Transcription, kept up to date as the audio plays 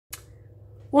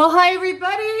Well, hi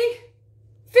everybody.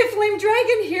 Fifth Flame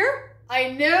Dragon here.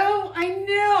 I know.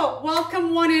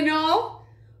 Welcome one and all.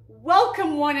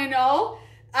 Welcome one and all.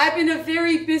 I've been a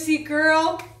very busy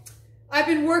girl. I've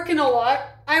been working a lot.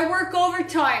 I work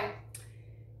overtime.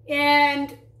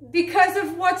 And because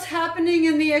of what's happening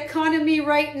in the economy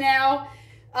right now,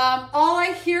 all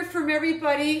I hear from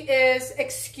everybody is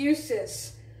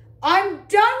excuses. I'm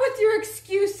done with your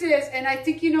excuses. And I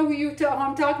think you know who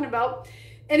I'm talking about.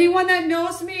 Anyone that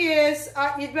knows me is,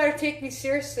 you'd better take me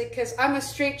seriously because I'm a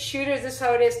straight shooter. This is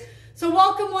how it is. So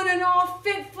welcome one and all.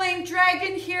 Fit Flame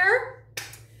Dragon here.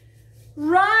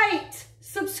 Right.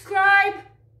 Subscribe.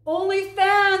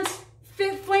 OnlyFans.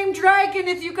 Fit Flame Dragon.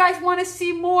 If you guys want to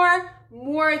see more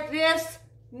of this,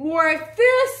 more of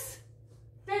this.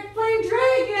 Fit Flame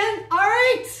Dragon. All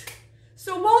right.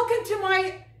 So welcome to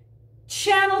my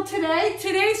channel today.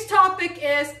 Today's topic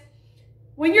is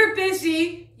when you're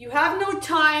busy, you have no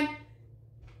time,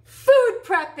 food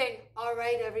prepping. All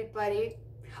right, everybody.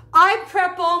 I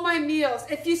prep all my meals.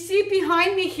 If you see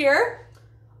behind me here,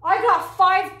 I got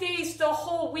 5 days the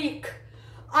whole week.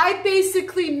 I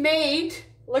basically made,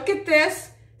 look at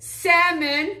this,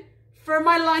 salmon for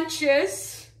my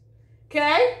lunches,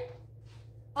 okay?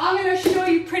 I'm gonna show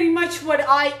you pretty much what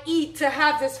I eat to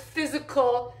have this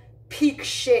physical peak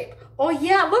shape. Oh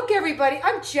yeah, look everybody,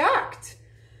 I'm jacked.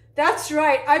 That's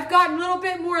right. I've gotten a little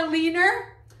bit more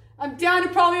leaner. I'm down to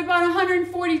probably about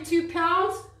 142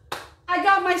 pounds. I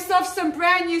got myself some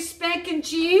brand new spanking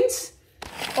jeans.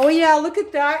 Oh yeah, look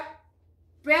at that.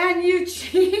 Brand new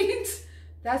jeans.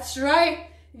 That's right.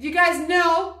 If you guys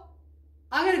know,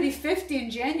 I'm going to be 50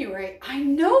 in January. I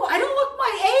know. I don't look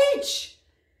my age.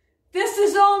 This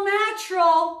is all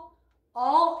natural.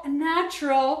 All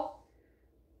natural.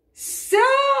 So,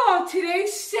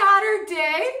 today's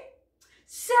Saturday.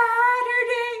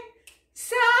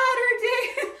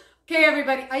 Okay,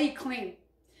 everybody, I eat clean.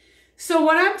 So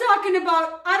what I'm talking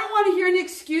about, I don't want to hear any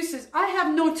excuses. I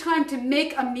have no time to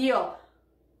make a meal.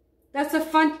 That's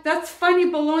funny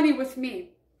baloney with me.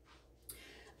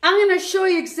 I'm going to show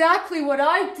you exactly what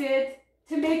I did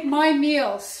to make my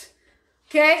meals.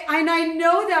 Okay, and I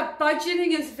know that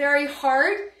budgeting is very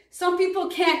hard. Some people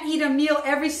can't eat a meal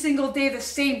every single day the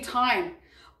same time.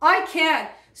 I can.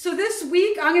 So this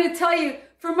week, I'm going to tell you,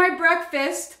 for my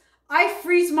breakfast, I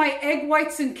freeze my egg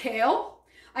whites and kale.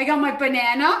 I got my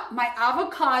banana, my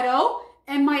avocado,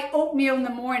 and my oatmeal in the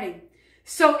morning.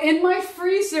 So in my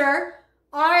freezer,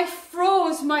 I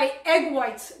froze my egg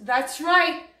whites. That's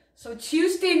right. So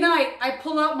Tuesday night, I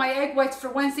pull out my egg whites for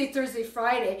Wednesday, Thursday,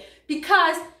 Friday,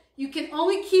 because you can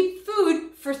only keep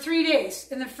food for 3 days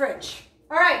in the fridge.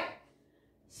 All right.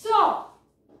 So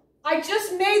I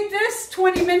just made this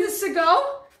 20 minutes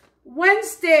ago.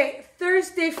 Wednesday,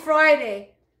 Thursday,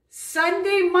 Friday,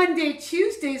 Sunday, Monday,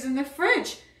 Tuesdays in the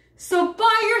fridge. So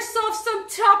buy yourself some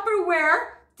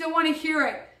Tupperware. Don't want to hear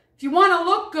it. If you want to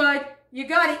look good, you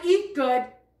got to eat good.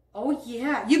 Oh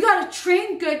yeah, you got to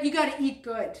train good, you got to eat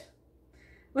good.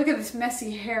 Look at this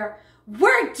messy hair.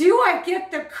 Where do I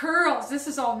get the curls? This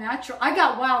is all natural. I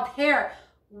got wild hair.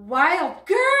 Wild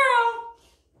girl.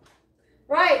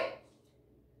 Right.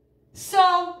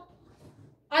 So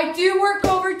I do work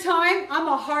overtime. I'm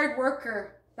a hard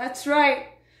worker. That's right.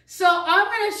 So I'm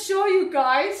going to show you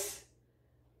guys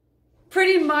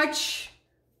pretty much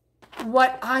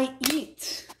what I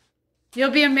eat.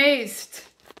 You'll be amazed.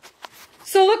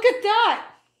 So look at that.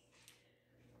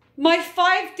 My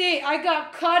 5 day, I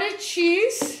got cottage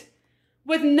cheese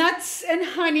with nuts and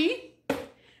honey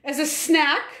as a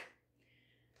snack.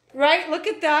 Right? Look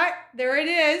at that. There it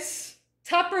is.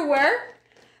 Tupperware.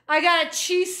 I got a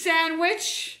cheese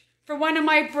sandwich for one of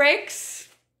my breaks.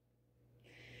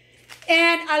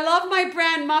 And I love my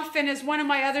bran muffin as one of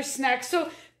my other snacks. So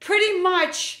pretty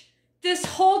much this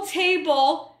whole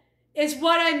table is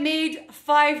what I made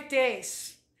 5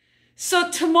 days.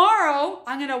 So tomorrow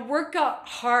I'm going to work out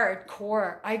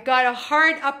hardcore. I got a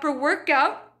hard upper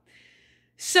workout.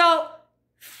 So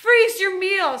freeze your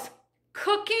meals.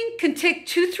 Cooking can take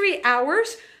 2-3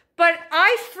 hours. But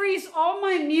I freeze all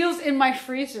my meals in my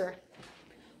freezer.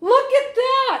 Look at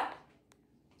that.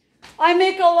 I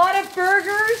make a lot of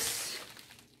burgers.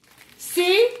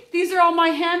 See? These are all my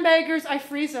hamburgers. I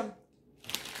freeze them.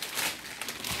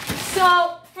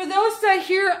 So for those that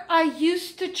hear, I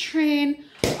used to train.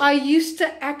 I used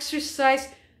to exercise.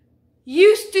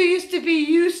 Used to be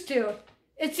used to.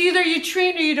 It's either you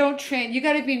train or you don't train. You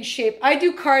got to be in shape. I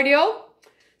do cardio.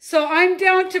 So I'm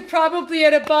down to probably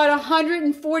at about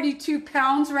 142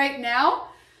 pounds right now.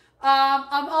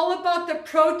 I'm all about the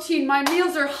protein. My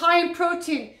meals are high in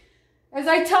protein. As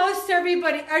I tell this to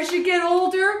everybody, as you get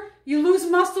older, you lose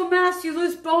muscle mass, you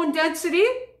lose bone density.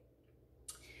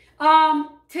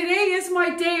 Today is my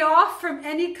day off from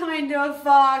any kind of,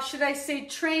 should I say,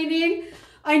 training.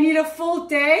 I need a full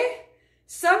day.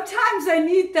 Sometimes I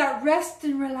need that rest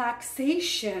and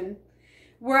relaxation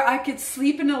where I could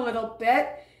sleep in a little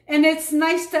bit. And it's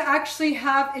nice to actually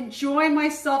enjoy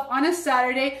myself on a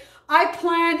Saturday. I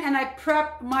plan and I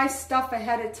prep my stuff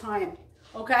ahead of time,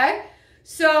 okay?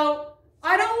 So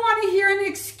I don't want to hear any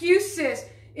excuses.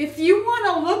 If you want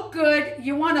to look good,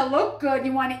 you want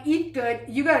to eat good,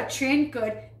 you got to train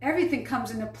good, everything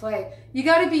comes into play. You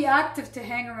got to be active to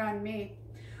hang around me.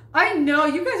 I know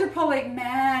you guys are probably like,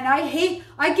 man,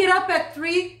 I get up at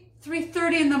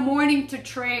 3:30 in the morning to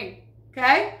train,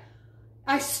 okay?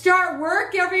 I start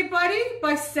work, everybody,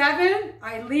 by 7.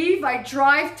 I leave, I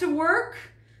drive to work.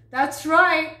 That's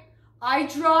right. I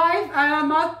drive,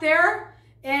 I'm out there,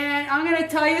 and I'm going to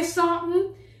tell you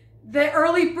something. The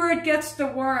early bird gets the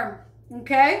worm,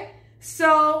 okay?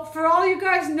 So for all you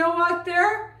guys know out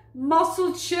there,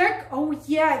 muscle chick, oh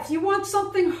yeah, if you want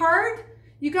something hard,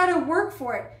 you got to work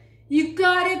for it. You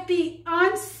got to be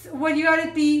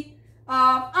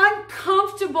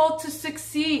uncomfortable to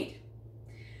succeed.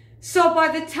 So by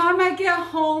the time I get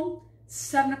home,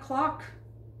 7 o'clock,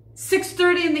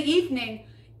 6:30 in the evening,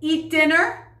 eat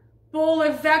dinner, bowl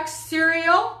of Vex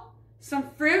cereal,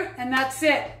 some fruit, and that's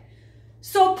it.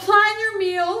 So plan your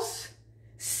meals,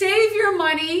 save your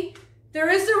money. There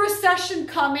is a recession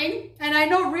coming, and I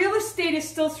know real estate is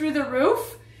still through the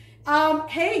roof.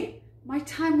 Hey, my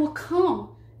time will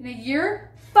come in a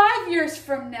year, 5 years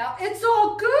from now. It's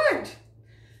all good.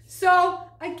 So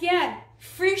again,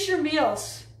 freeze your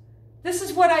meals. This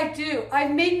is what I do. I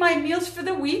made my meals for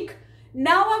the week.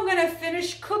 Now I'm going to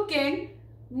finish cooking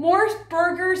more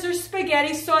burgers or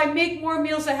spaghetti, so I make more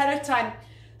meals ahead of time.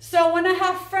 So when I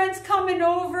have friends coming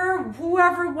over,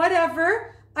 whoever,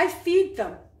 whatever, I feed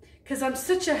them because I'm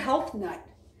such a health nut.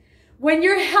 When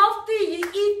you're healthy,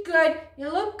 you eat good, you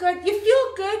look good, you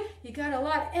feel good, you got a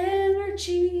lot of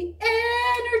energy.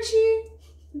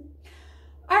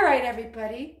 All right,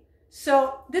 everybody.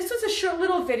 So this was a short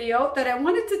little video that I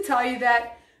wanted to tell you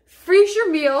that freeze your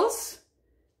meals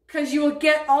because you will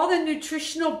get all the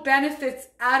nutritional benefits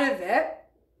out of it.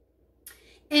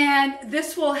 And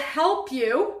this will help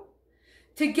you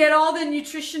to get all the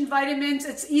nutrition vitamins.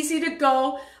 It's easy to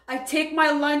go. I take my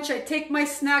lunch, I take my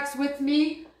snacks with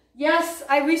me. Yes,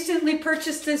 I recently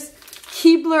purchased this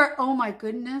Keebler, oh my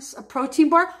goodness, a protein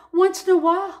bar once in a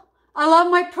while. I love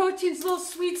my proteins, little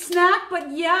sweet snack,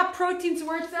 but yeah, protein's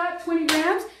worth that, 20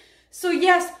 grams. So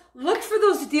yes, look for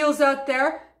those deals out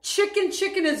there. Chicken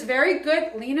is very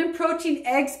good. Lean in protein,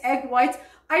 eggs, egg whites.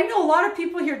 I know a lot of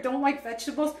people here don't like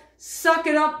vegetables. Suck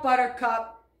it up,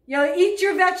 Buttercup. You'll eat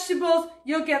your vegetables,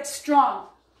 you'll get strong.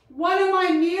 One of my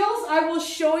meals, I will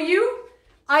show you,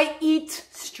 I eat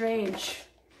strange.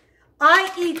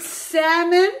 I eat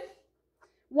salmon,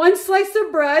 1 slice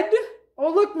of bread.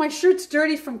 Oh, look, my shirt's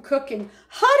dirty from cooking.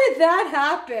 How did that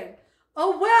happen?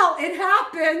 Oh, well, it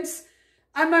happens.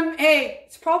 Hey,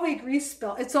 it's probably a grease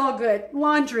spill. It's all good.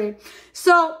 Laundry.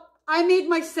 So I made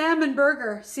my salmon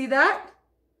burger. See that?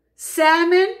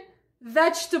 Salmon,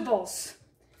 vegetables.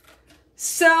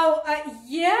 So,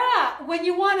 yeah, when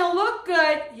you want to look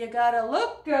good, you got to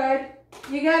look good.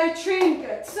 You got to train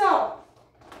good. So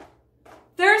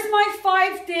there's my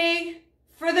 5-day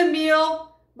for the meal.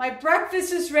 My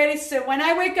breakfast is ready. So when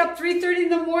I wake up 3:30 in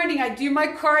the morning, I do my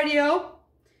cardio.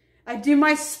 I do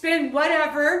my spin,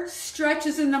 whatever,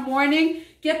 stretches in the morning,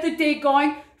 get the day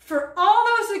going. For all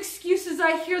those excuses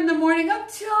I hear in the morning, I'm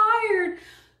tired.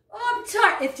 I'm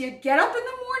tired. If you get up in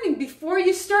the morning before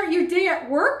you start your day at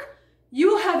work, you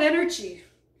will have energy.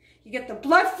 You get the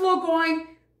blood flow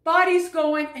going, body's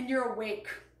going, and you're awake.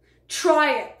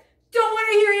 Try it. Don't want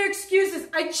to hear your excuses.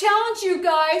 I challenge you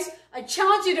guys. I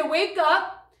challenge you to wake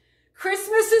up.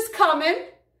 Christmas is coming.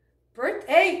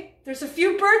 Hey, there's a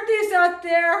few birthdays out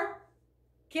there.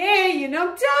 Okay, you know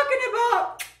what I'm talking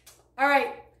about. All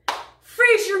right,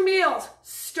 freeze your meals.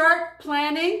 Start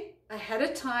planning ahead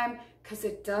of time because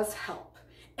it does help.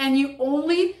 And you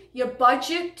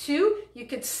budget too. You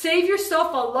could save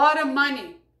yourself a lot of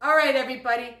money. All right,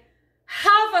 everybody.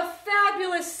 Have a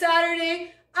fabulous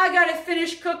Saturday. I got to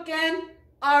finish cooking.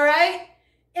 All right.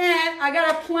 And I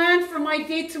got a plan for my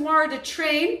day tomorrow to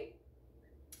train.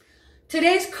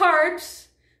 Today's carbs.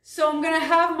 So I'm going to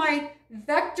have my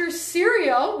Vector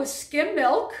cereal with skim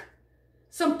milk,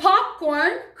 some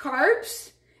popcorn,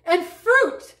 carbs, and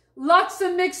fruit. Lots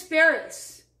of mixed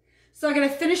berries. So I'm going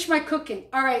to finish my cooking.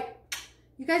 All right.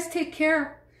 You guys take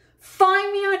care.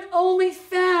 Find me on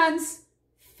OnlyFans.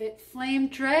 Fit Flame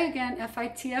Dragon,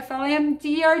 FITFLAMDRGAN.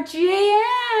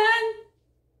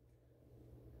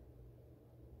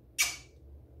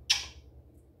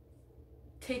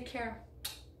 Take care.